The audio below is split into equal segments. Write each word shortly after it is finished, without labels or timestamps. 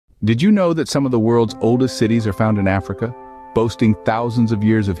Did you know that some of the world's oldest cities are found in Africa, boasting thousands of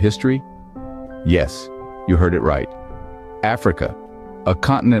years of history? Yes, you heard it right. Africa, a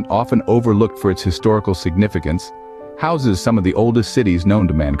continent often overlooked for its historical significance, houses some of the oldest cities known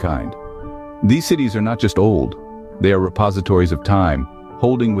to mankind. These cities are not just old, they are repositories of time,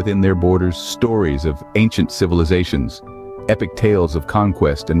 holding within their borders stories of ancient civilizations, epic tales of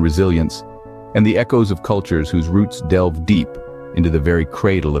conquest and resilience, and the echoes of cultures whose roots delve deep into the very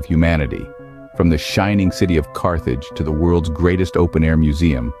cradle of humanity. From the shining city of Carthage to the world's greatest open-air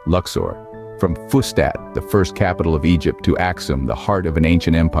museum, Luxor, from Fustat, the first capital of Egypt, to Aksum, the heart of an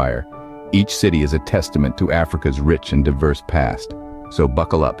ancient empire, each city is a testament to Africa's rich and diverse past. So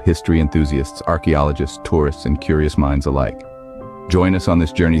buckle up, history enthusiasts, archaeologists, tourists, and curious minds alike. Join us on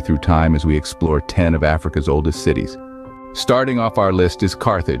this journey through time as we explore 10 of Africa's oldest cities. Starting off our list is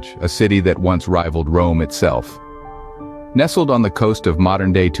Carthage, a city that once rivaled Rome itself. Nestled on the coast of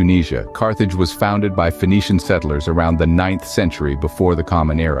modern-day Tunisia, Carthage was founded by Phoenician settlers around the 9th century before the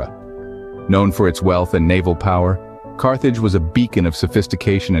Common Era. Known for its wealth and naval power, Carthage was a beacon of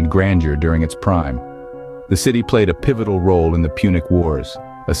sophistication and grandeur during its prime. The city played a pivotal role in the Punic Wars,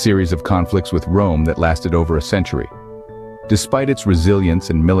 a series of conflicts with Rome that lasted over a century. Despite its resilience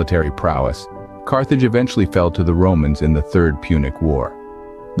and military prowess, Carthage eventually fell to the Romans in the Third Punic War.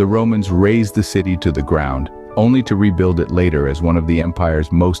 The Romans razed the city to the ground, only to rebuild it later as one of the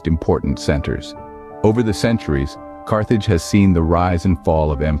empire's most important centers. Over the centuries, Carthage has seen the rise and fall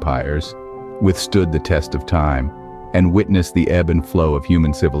of empires, withstood the test of time, and witnessed the ebb and flow of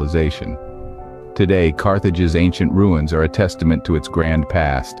human civilization. Today, Carthage's ancient ruins are a testament to its grand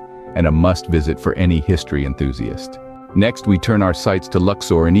past and a must-visit for any history enthusiast. Next, we turn our sights to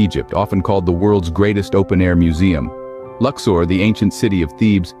Luxor in Egypt, often called the world's greatest open-air museum. Luxor, the ancient city of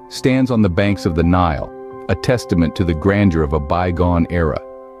Thebes, stands on the banks of the Nile, a testament to the grandeur of a bygone era.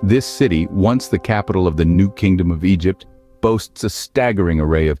 This city, once the capital of the new kingdom of Egypt, boasts a staggering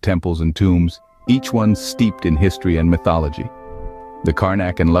array of temples and tombs, each one steeped in history and mythology. The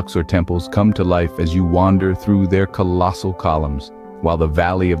Karnak and Luxor temples come to life as you wander through their colossal columns, while the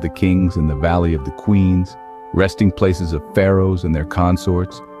Valley of the Kings and the Valley of the Queens, resting places of pharaohs and their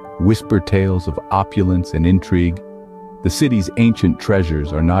consorts, whisper tales of opulence and intrigue. The city's ancient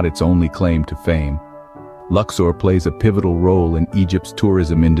treasures are not its only claim to fame. Luxor plays a pivotal role in Egypt's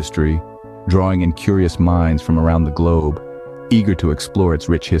tourism industry, drawing in curious minds from around the globe, eager to explore its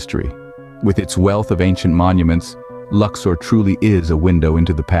rich history. With its wealth of ancient monuments, Luxor truly is a window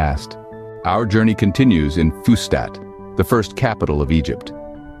into the past. Our journey continues in Fustat, the first capital of Egypt.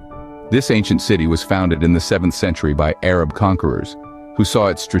 This ancient city was founded in the 7th century by Arab conquerors, who saw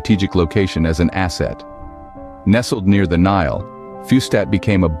its strategic location as an asset. Nestled near the Nile, Fustat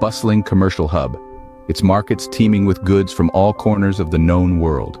became a bustling commercial hub, its markets teeming with goods from all corners of the known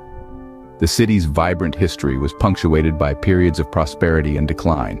world. The city's vibrant history was punctuated by periods of prosperity and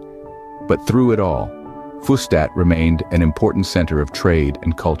decline. But through it all, Fustat remained an important center of trade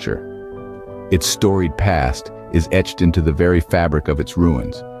and culture. Its storied past is etched into the very fabric of its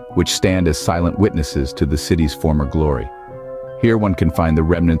ruins, which stand as silent witnesses to the city's former glory. Here one can find the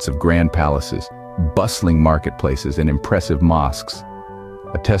remnants of grand palaces, bustling marketplaces, and impressive mosques,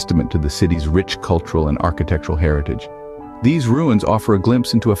 a testament to the city's rich cultural and architectural heritage. These ruins offer a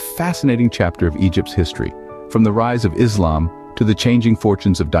glimpse into a fascinating chapter of Egypt's history, from the rise of Islam to the changing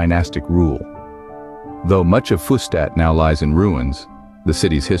fortunes of dynastic rule. Though much of Fustat now lies in ruins, the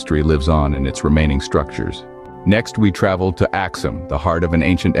city's history lives on in its remaining structures. Next, we travel to Aksum, the heart of an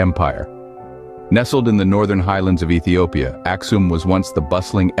ancient empire. Nestled in the northern highlands of Ethiopia, Aksum was once the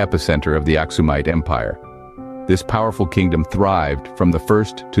bustling epicenter of the Aksumite Empire. This powerful kingdom thrived from the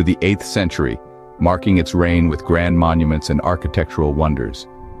 1st to the 8th century, marking its reign with grand monuments and architectural wonders.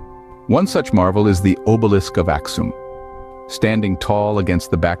 One such marvel is the obelisk of Aksum. Standing tall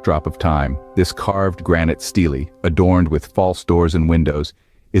against the backdrop of time, this carved granite stele, adorned with false doors and windows,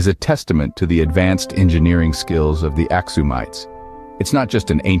 is a testament to the advanced engineering skills of the Aksumites. It's not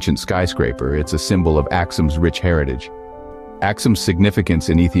just an ancient skyscraper, it's a symbol of Aksum's rich heritage. Aksum's significance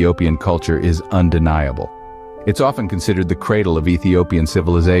in Ethiopian culture is undeniable. It's often considered the cradle of Ethiopian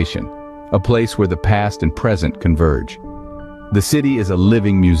civilization, a place where the past and present converge. The city is a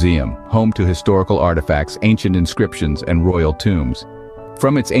living museum, home to historical artifacts, ancient inscriptions, and royal tombs.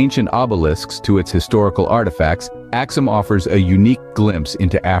 From its ancient obelisks to its historical artifacts, Aksum offers a unique glimpse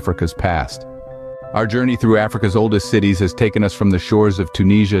into Africa's past. Our journey through Africa's oldest cities has taken us from the shores of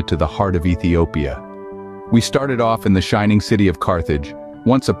Tunisia to the heart of Ethiopia. We started off in the shining city of Carthage,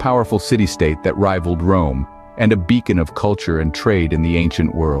 once a powerful city-state that rivaled Rome, and a beacon of culture and trade in the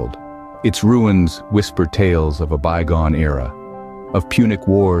ancient world. Its ruins whisper tales of a bygone era. of Punic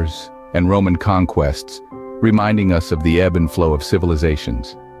Wars and Roman conquests, reminding us of the ebb and flow of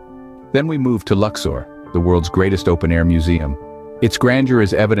civilizations. Then we move to Luxor, the world's greatest open-air museum. Its grandeur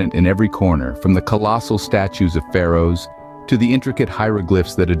is evident in every corner, from the colossal statues of pharaohs to the intricate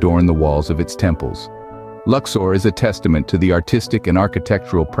hieroglyphs that adorn the walls of its temples. Luxor is a testament to the artistic and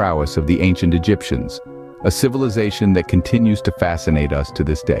architectural prowess of the ancient Egyptians, a civilization that continues to fascinate us to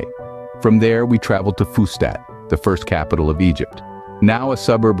this day. From there, we travel to Fustat, the first capital of Egypt. Now a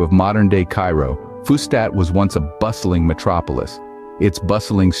suburb of modern-day Cairo, Fustat was once a bustling metropolis, its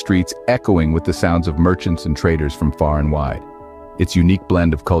bustling streets echoing with the sounds of merchants and traders from far and wide. Its unique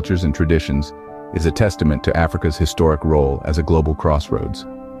blend of cultures and traditions is a testament to Africa's historic role as a global crossroads.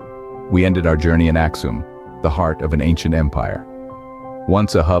 We ended our journey in Aksum, the heart of an ancient empire.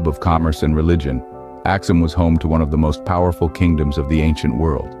 Once a hub of commerce and religion, Aksum was home to one of the most powerful kingdoms of the ancient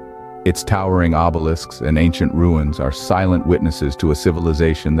world. Its towering obelisks and ancient ruins are silent witnesses to a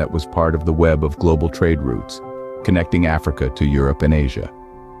civilization that was part of the web of global trade routes, connecting Africa to Europe and Asia.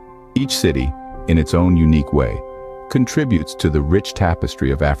 Each city, in its own unique way, contributes to the rich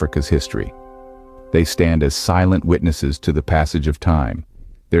tapestry of Africa's history. They stand as silent witnesses to the passage of time,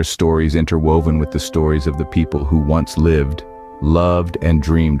 their stories interwoven with the stories of the people who once lived, loved, and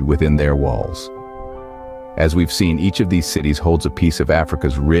dreamed within their walls. As we've seen, each of these cities holds a piece of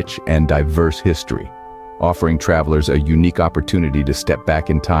Africa's rich and diverse history, offering travelers a unique opportunity to step back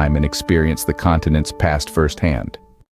in time and experience the continent's past firsthand.